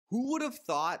Who would have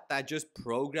thought that just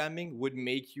programming would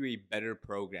make you a better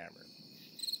programmer?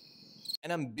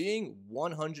 And I'm being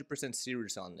 100%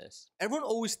 serious on this. Everyone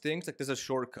always thinks like there's a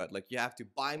shortcut. Like you have to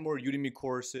buy more Udemy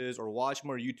courses or watch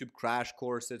more YouTube crash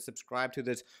courses, subscribe to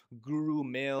this guru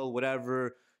mail,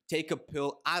 whatever, take a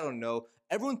pill. I don't know.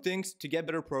 Everyone thinks to get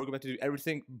better programming to do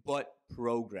everything but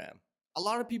program. A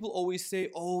lot of people always say,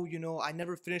 oh, I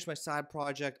never finished my side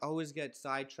project. I always get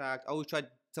sidetracked. I always try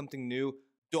something new.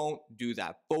 Don't do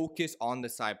that. Focus on the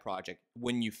side project.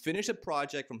 When you finish a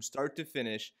project from start to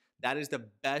finish, that is the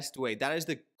best way. That is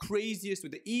the craziest way,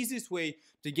 the easiest way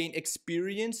to gain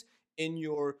experience in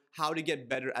your how to get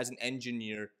better as an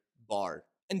engineer bar.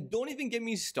 And don't even get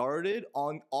me started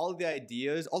on all the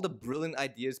ideas, all the brilliant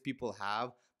ideas people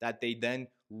have that they then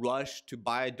rush to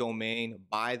buy a domain,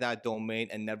 buy that domain,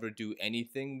 and never do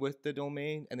anything with the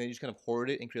domain. And then you just kind of hoard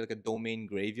it and create like a domain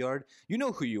graveyard. You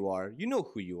know who you are. You know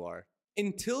who you are.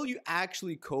 Until you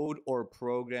actually code or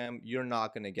program, you're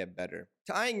not going to get better.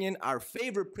 Tying in our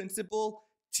favorite principle,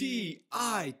 TITS.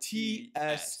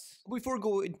 Before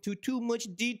going into too much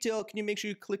detail, can you make sure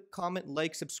you click, comment,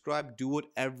 like, subscribe, do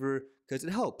whatever, because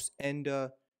it helps. And I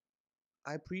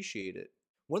appreciate it.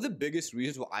 One of the biggest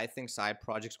reasons why I think side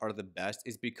projects are the best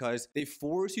is because they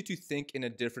force you to think in a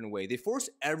different way. They force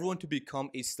everyone to become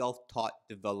a self-taught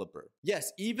developer.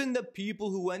 Yes, even the people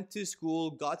who went to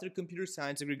school, got their computer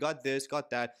science degree, got this, got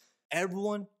that,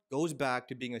 everyone goes back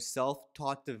to being a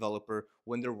self-taught developer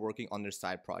when they're working on their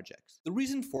side projects. The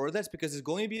reason for that is because there's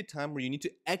going to be a time where you need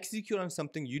to execute on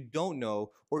something you don't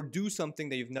know or do something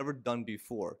that you've never done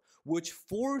before, which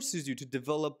forces you to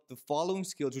develop the following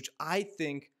skills, which I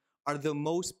think are the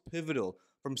most pivotal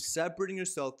from separating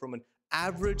yourself from an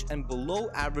average and below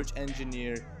average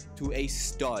engineer to a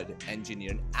stud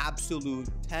engineer, an absolute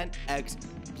 10x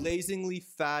blazingly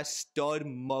fast stud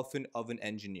muffin of an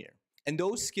engineer. And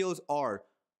those skills are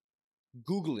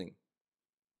Googling.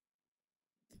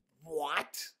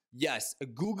 What? Yes,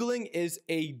 Googling is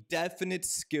a definite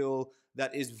skill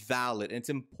that is valid and it's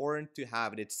important to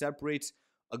have it. It separates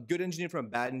a good engineer from a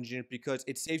bad engineer because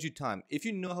it saves you time. If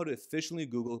you know how to efficiently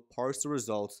Google, parse the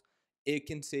results, it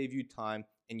can save you time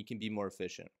and you can be more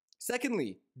efficient.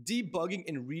 Secondly, debugging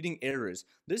and reading errors.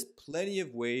 There's plenty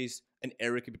of ways an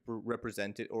error can be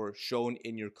represented or shown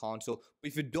in your console.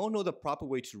 But if you don't know the proper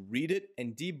way to read it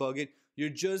and debug it, you're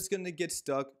just going to get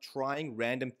stuck trying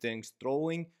random things,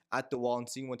 throwing at the wall and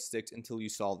seeing what sticks until you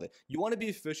solve it. You want to be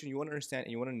efficient, you want to understand,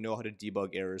 and you want to know how to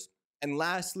debug errors. And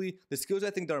lastly, the skills I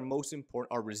think that are most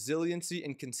important are resiliency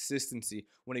and consistency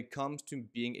when it comes to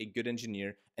being a good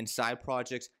engineer, and side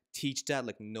projects teach that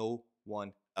like no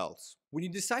one else. When you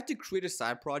decide to create a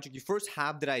side project, you first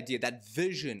have that idea, that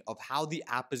vision of how the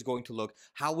app is going to look,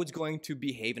 how it's going to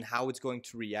behave, and how it's going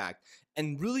to react.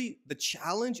 And really, the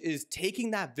challenge is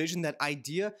taking that vision, that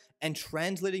idea, and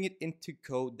translating it into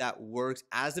code that works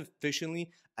as efficiently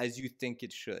as you think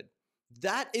it should.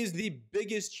 That is the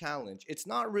biggest challenge. It's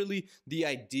not really the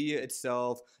idea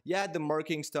itself, yeah, the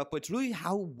marketing stuff, but it's really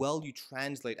how well you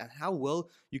translate and how well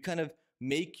you kind of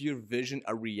make your vision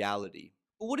a reality.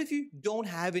 But what if you don't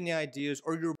have any ideas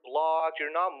or you're blocked,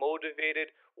 you're not motivated,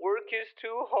 work is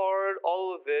too hard,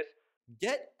 all of this?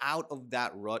 Get out of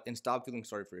that rut and stop feeling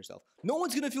sorry for yourself. No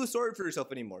one's gonna feel sorry for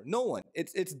yourself anymore. No one.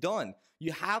 It's done.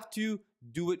 You have to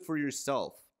do it for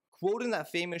yourself. Quoting that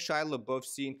famous Shia LaBeouf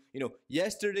scene,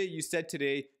 yesterday you said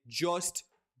today, just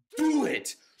do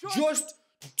it. Just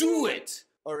do it.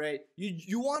 All right.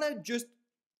 You want to just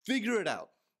figure it out.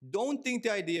 Don't think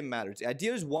the idea matters. The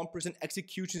idea is 1%,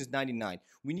 execution is 99.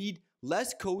 We need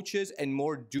less coaches and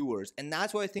more doers. And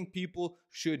that's what I think people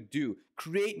should do.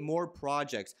 Create more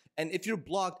projects. And if you're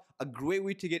blocked, a great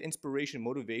way to get inspiration,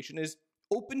 motivation is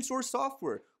open source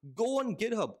software. Go on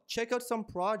GitHub, check out some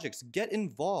projects, get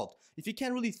involved. If you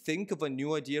can't really think of a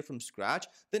new idea from scratch,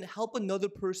 then help another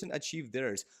person achieve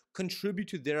theirs. Contribute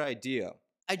to their idea.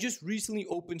 I just recently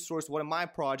open sourced one of my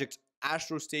projects,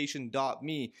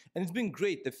 astrostation.me, and it's been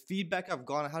great. The feedback I've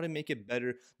gotten on how to make it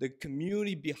better, the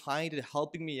community behind it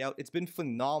helping me out, it's been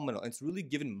phenomenal. It's really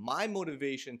given my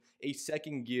motivation a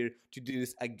second gear to do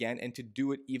this again and to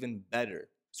do it even better.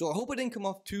 So I hope I didn't come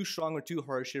off too strong or too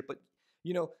harsh here, but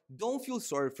don't feel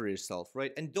sorry for yourself,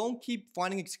 right? And don't keep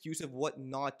finding excuses of what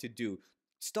not to do.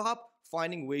 Stop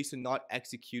finding ways to not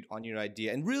execute on your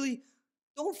idea. And really,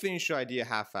 don't finish your idea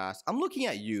half-assed. I'm looking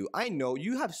at you. I know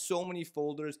you have so many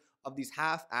folders of these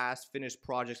half-assed finished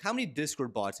projects. How many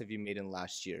Discord bots have you made in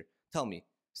last year? Tell me.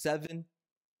 7?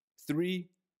 3?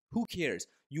 Who cares?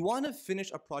 You want to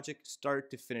finish a project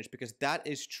start to finish because that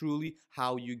is truly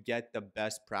how you get the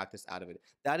best practice out of it.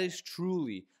 That is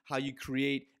truly how you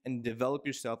create and develop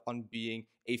yourself on being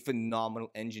a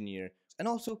phenomenal engineer. And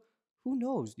also, who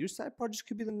knows? Your side project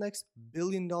could be the next $1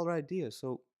 billion idea.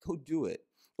 So go do it.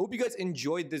 Hope you guys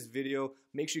enjoyed this video.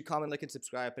 Make sure you comment, like, and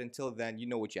subscribe. But until then, you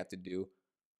know what you have to do.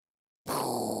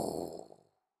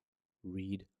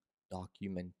 Read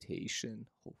documentation.